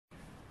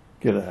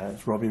G'day,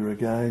 it's Robbie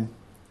again.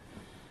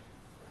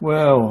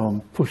 Well,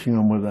 I'm pushing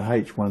on with the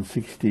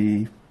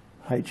H160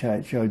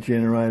 HHO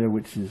generator,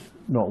 which is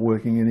not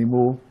working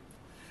anymore.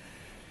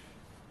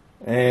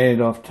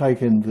 And I've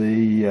taken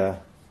the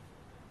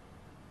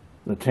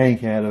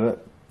tank out of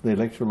it, the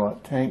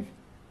electrolyte tank.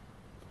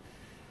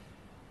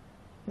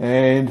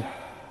 And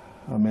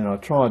I mean, I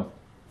tried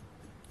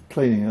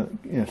cleaning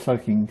it,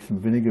 soaking some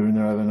vinegar in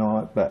there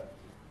overnight, but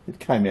it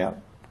came out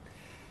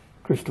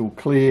crystal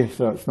clear,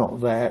 so it's not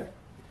that.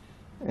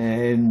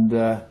 And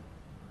well,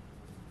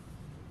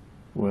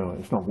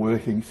 it's not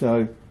working,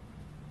 so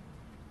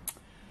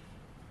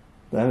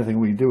the only thing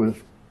we can do is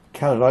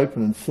cut it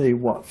open and see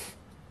what's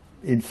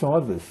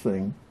inside this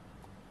thing.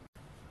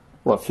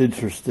 What's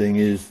interesting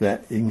is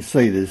that you can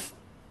see there's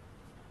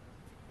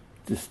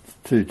just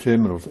two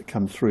terminals that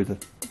come through the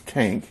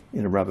tank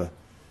in a rubber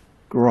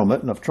grommet,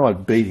 and I've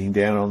tried beating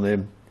down on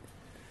them.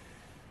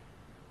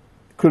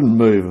 Couldn't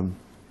move them.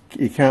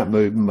 You can't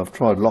move them. I've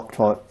tried lock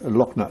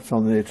nuts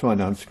on there, trying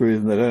to unscrew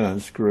them. They don't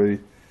unscrew.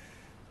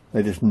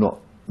 They're just not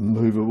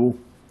movable.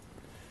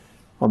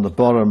 On the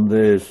bottom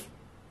there's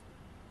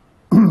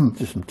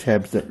just some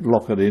tabs that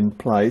lock it in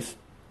place.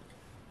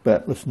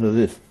 But listen to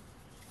this.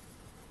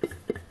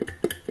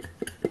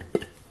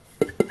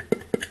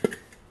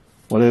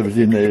 Whatever's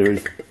in there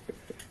is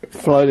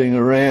floating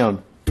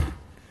around,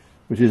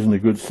 which isn't a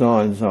good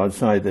sign, so I'd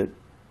say that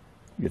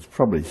it's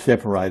probably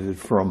separated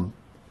from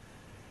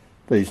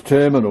these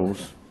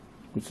terminals,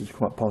 which is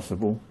quite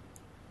possible.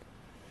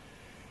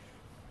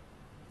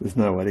 There's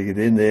no way to get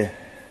in there.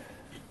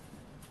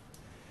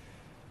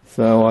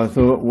 So I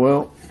thought,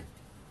 well,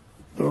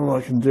 all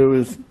I can do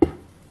is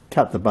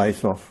cut the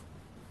base off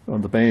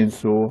on the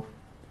bandsaw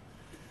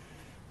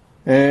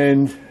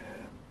and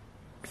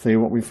see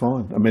what we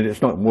find. I mean,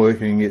 it's not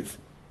working, it's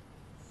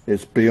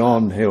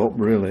beyond help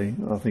really.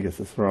 I think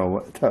it's a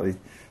totally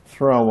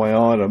throwaway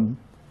item.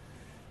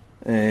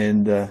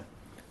 And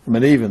I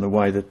mean, even the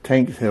way the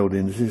tank's held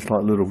in is just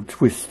like little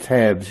twist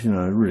tabs, you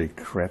know, really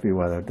crappy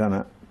way they've done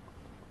it.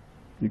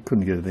 You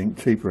couldn't get anything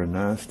cheaper and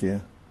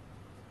nastier.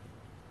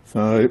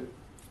 So,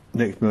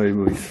 next move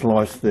will be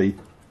slice the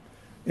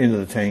end of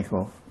the tank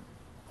off.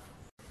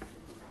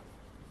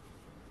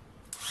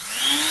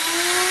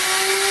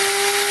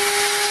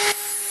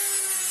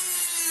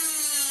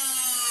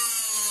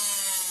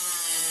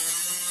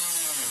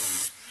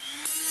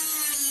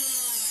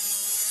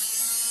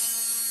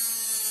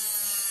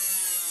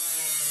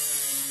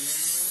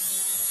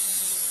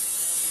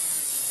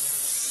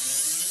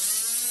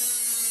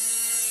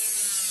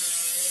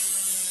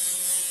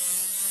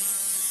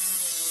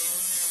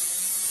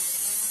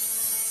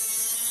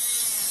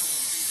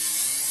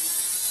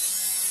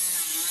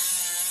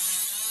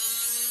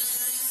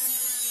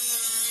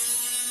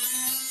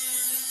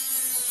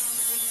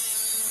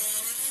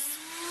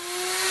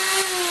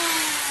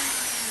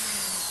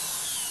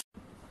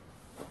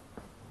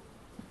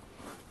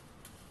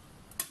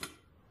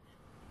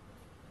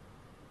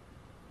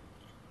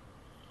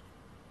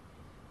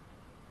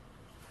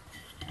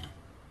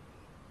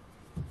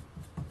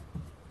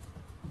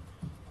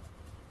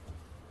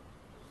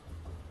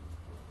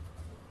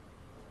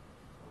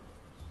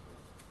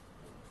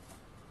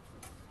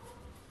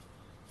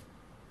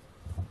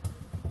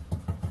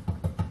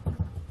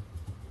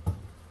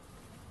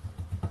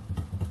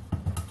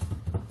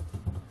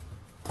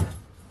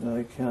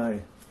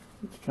 Okay,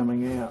 it's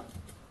coming out.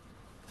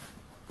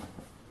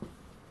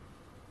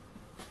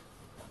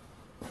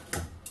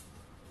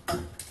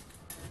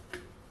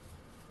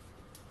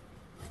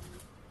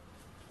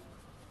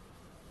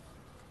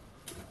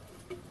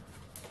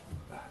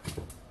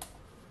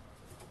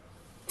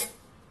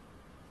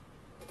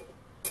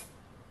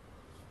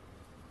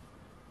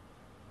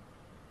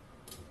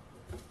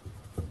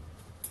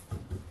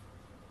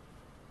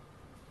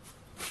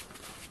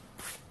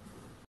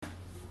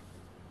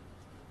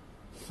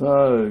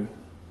 So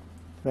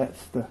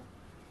that's the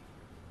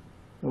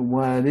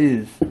way it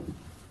is. So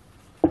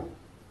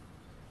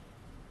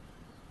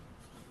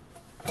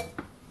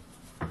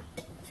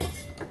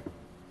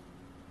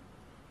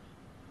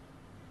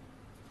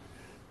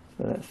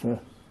that's the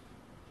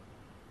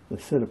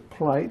set of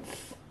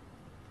plates.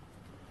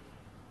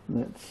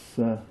 That's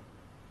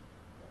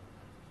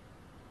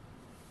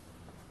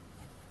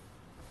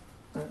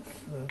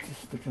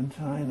just the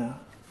container.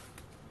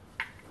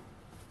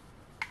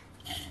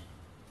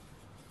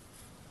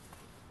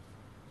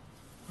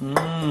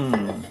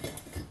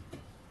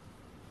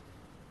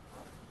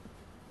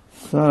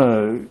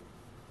 So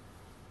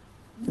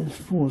there's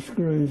 4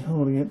 screws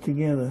holding it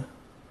together.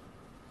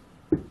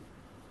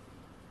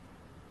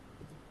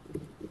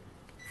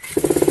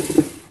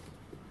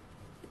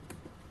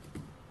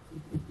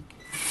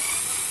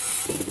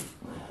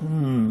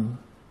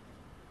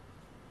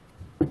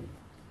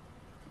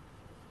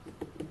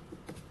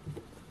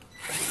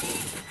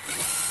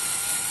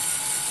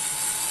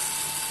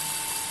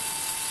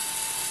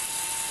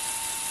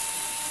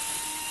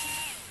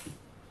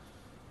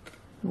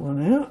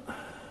 One out.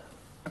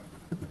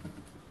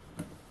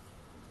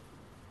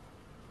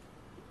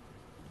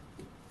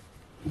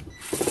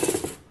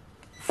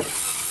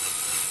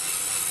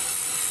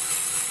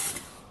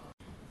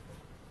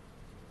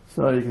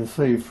 So you can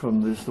see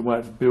from this, the way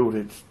it's built,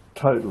 it's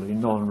totally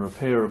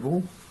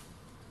non-repairable,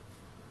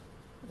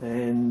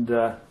 and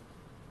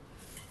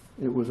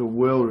it was a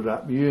welded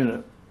up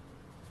unit.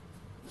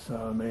 So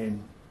I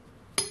mean,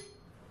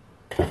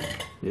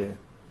 yeah,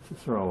 it's a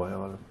throwaway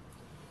item,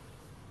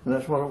 and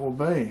that's what it will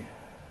be.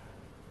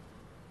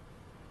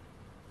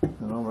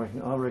 And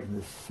I reckon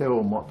this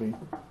cell might be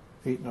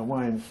eaten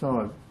away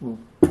inside. We'll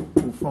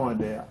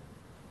find out.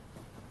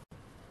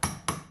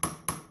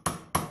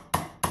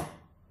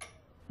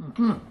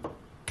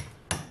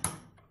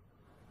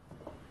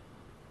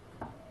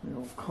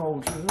 Little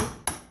cold to it.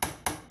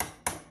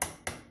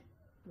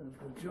 Does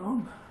the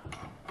job.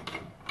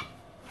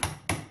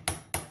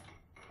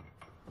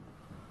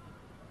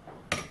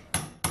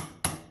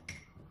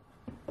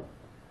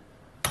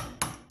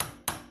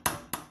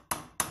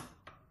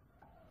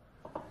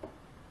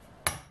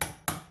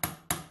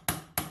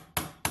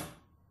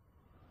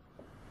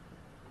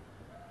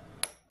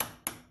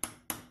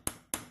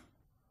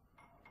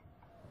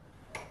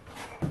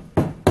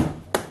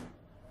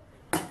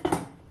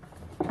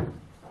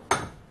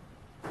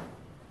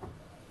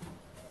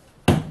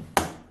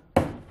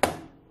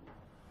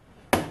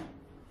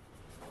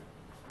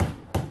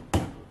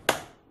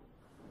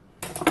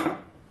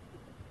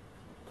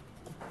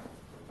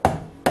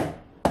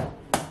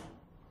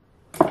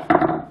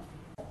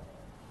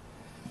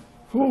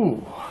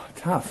 Ooh,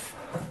 tough.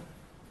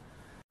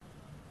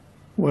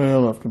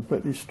 Well, I've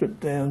completely stripped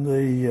down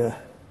the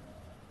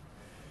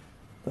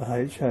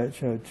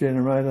HHO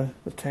generator,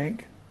 the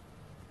tank,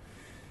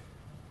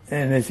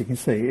 and as you can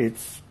see,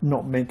 it's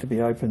not meant to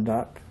be opened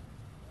up.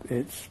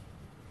 It's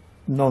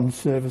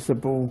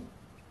non-serviceable,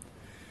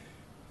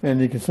 and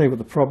you can see what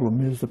the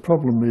problem is. The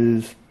problem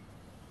is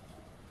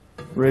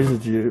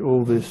residue,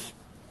 all this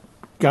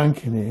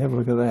gunk in here. Have a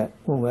look at that,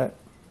 all that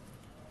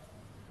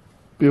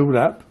build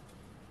up.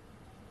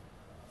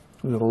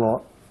 There's a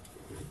lot.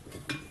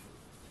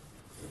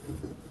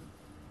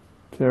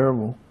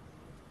 Terrible.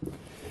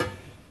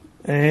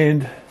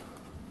 And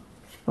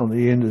on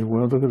the end as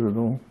well, look at it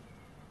all.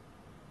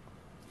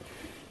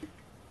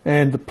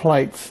 And the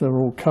plates are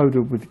all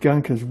coated with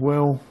gunk as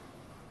well.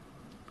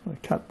 I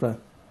cut the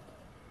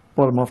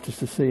bottom off just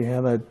to see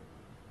how they'd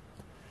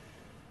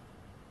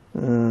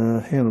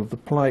handled the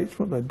plates,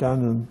 what they'd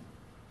done, and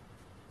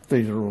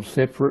these are all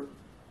separate.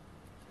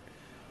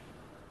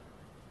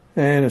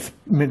 And it's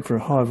meant for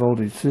a high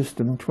voltage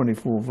system,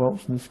 24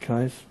 volts in this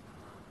case,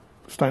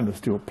 stainless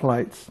steel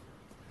plates.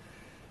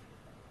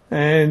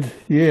 And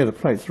yeah, the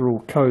plates are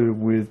all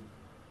coated with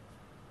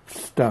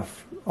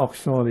stuff,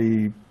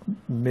 oxidey,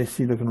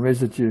 messy looking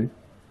residue.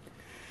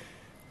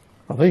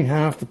 I think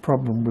half the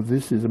problem with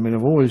this is, I mean,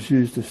 I've always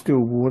used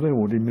distilled water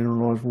or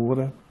demineralised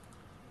water,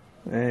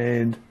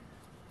 and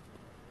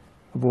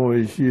I've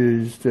always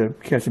used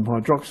calcium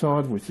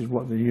hydroxide, which is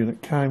what the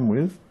unit came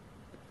with.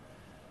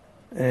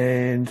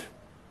 And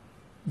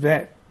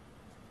that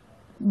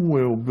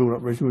will build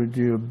up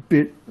residue a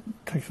bit.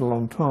 It takes a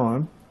long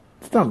time.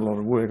 It's done a lot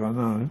of work, I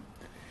know.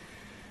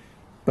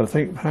 But I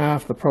think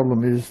half the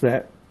problem is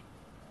that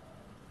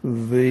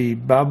the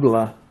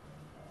bubbler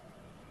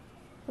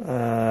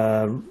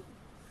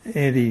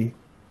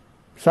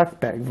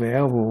anti-suckback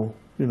valve, or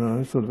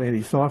sort of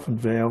anti-siphon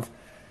valve,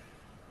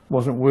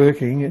 wasn't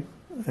working,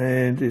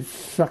 and it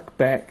sucked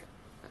back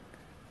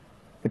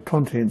the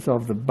contents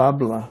of the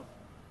bubbler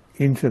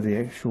into the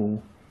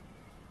actual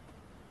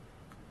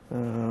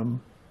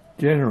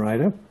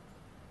generator.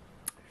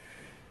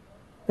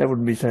 That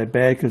wouldn't be so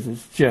bad because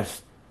it's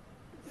just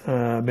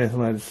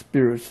methylated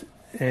spirits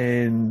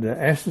and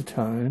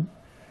acetone,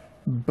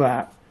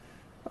 but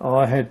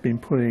I had been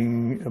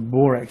putting a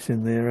borax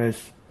in there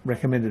as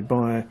recommended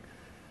by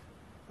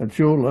a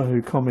jeweller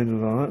who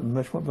commented on it, and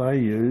that's what they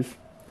use.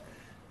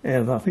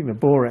 And I think the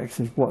borax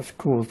is what's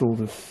caused all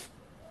this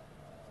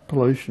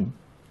pollution.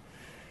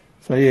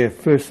 So yeah,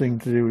 first thing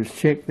to do is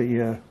check that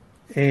your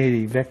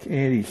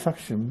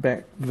anti-suction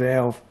back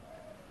valve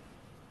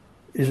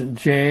isn't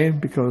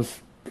jammed,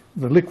 because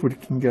the liquid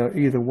can go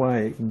either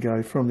way. It can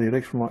go from the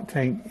electrolyte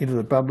tank into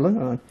the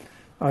bubbler,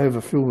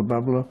 overfill the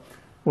bubbler,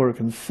 or it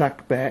can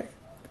suck back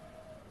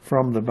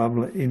from the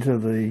bubbler into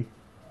the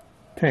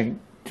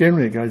tank.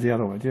 Generally it goes the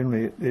other way.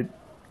 Generally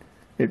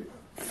it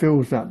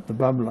fills up the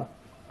bubbler,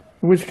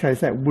 in which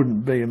case that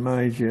wouldn't be a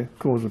major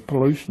cause of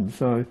pollution.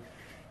 So,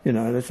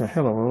 that's a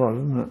hell of a lot,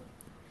 isn't it?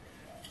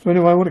 So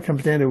anyway, what it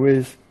comes down to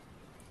is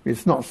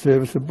it's not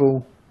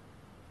serviceable.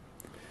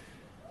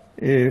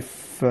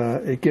 If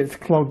it gets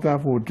clogged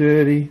up or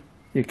dirty,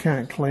 you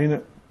can't clean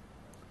it,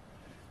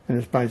 and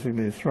it's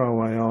basically a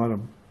throwaway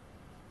item,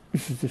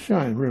 which is a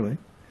shame, really.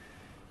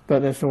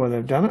 But that's the way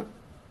they've done it.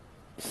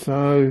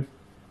 So,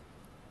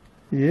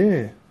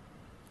 yeah.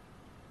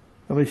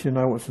 At least you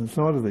know what's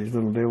inside of these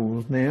little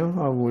devils now.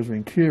 I've always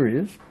been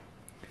curious.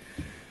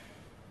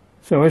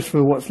 So as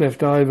for what's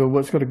left over,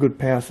 well, it's got a good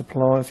power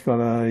supply. It's got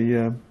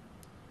a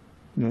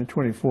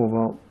 24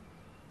 volt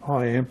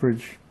high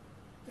amperage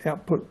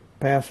output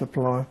power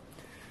supply,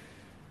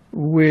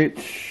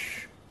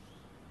 which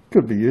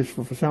could be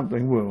useful for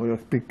something. Well,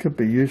 it could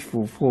be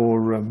useful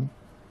for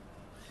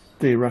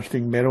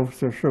de-rusting metal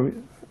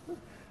through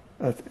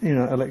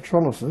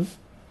electrolysis.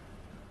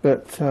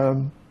 But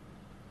yeah,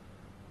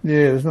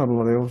 there's not a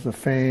lot else. A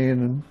fan,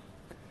 and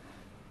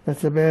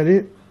that's about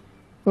it.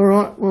 All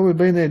right. Well, we've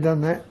been there,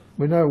 done that.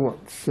 We know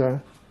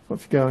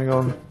what's going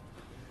on.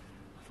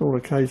 It's all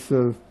a case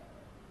of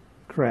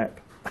crap.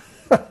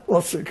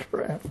 Lots of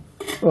crap.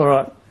 All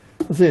right.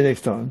 I'll see you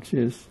next time.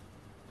 Cheers.